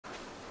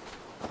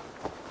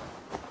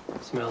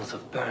Smells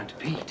of burnt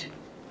peat.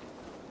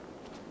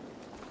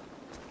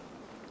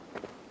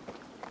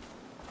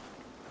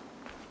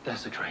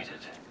 Desecrated,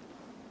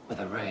 with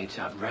a rage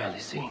I've rarely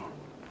seen.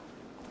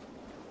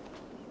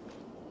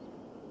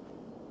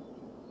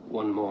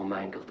 One more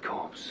mangled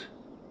corpse.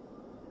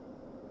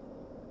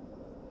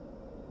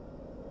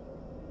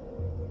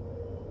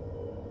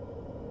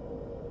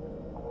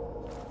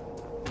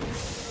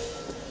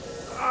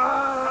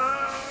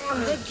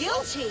 The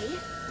guilty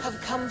have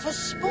come for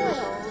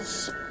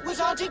spoils. Was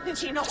our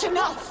dignity not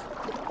enough?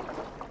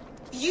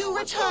 You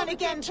return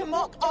again to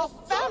mock our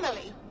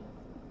family?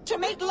 To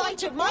make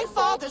light of my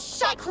father's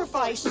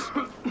sacrifice?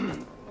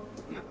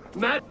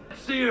 Mad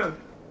Seer,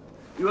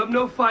 you have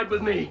no fight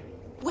with me.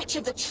 Which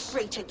of the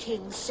traitor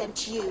kings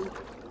sent you?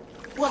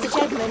 Was it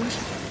Edmund?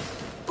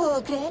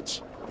 Burgred?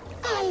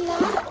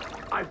 Allah?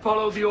 I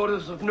follow the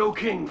orders of no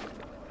king,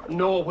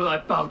 nor will I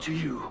bow to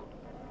you.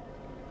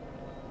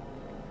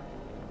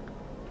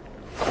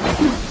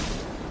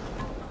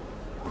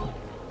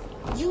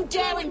 You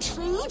dare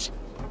intrude?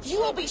 You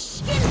will be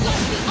skinned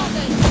like the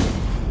others!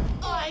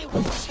 I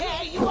will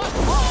tear you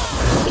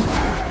apart!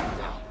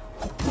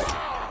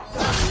 A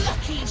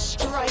lucky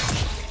strike!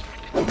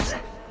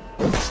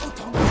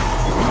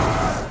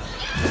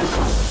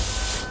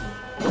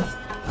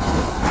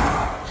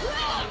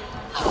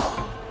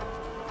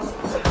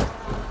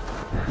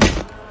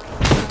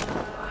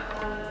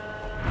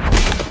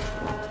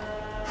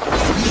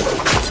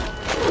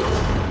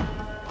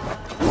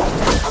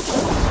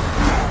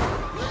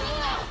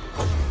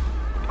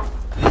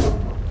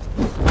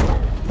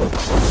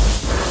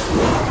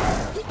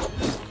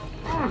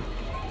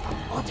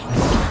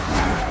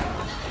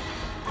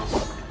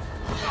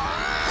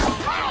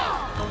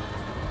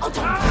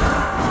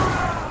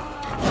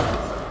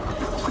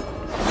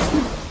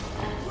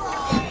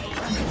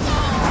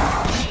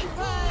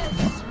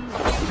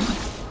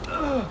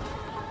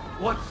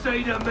 What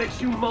Seder makes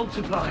you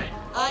multiply?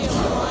 I am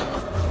one,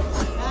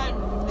 and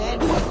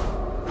many.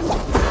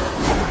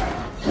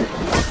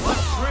 What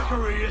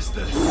trickery is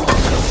this?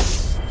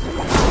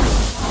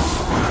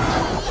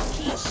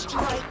 Lucky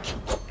strike.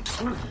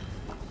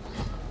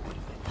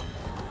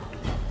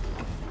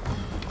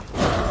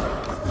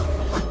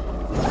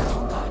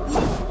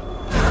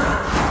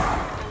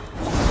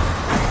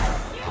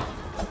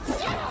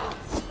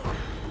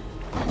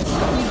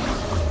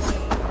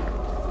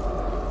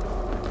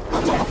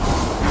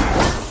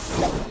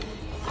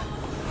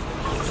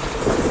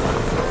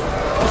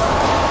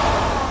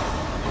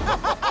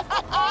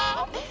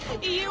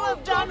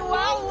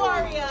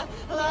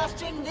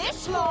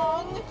 This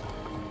long.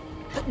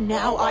 But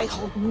now I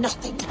hold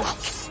nothing back.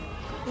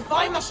 If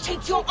I must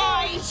take your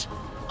eyes,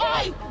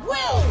 I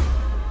will!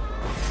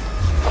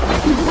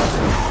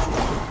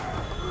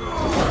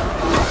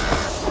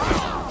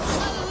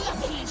 A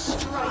lucky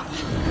strike.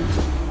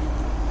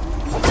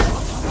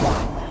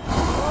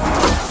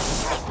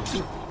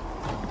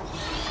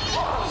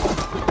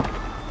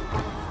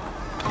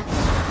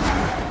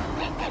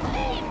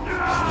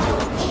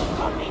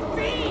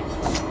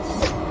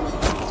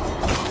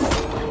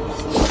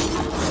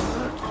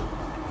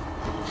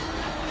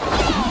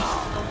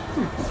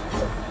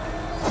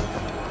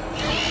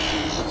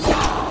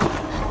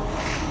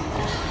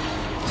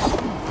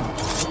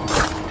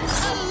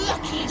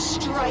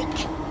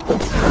 Strike.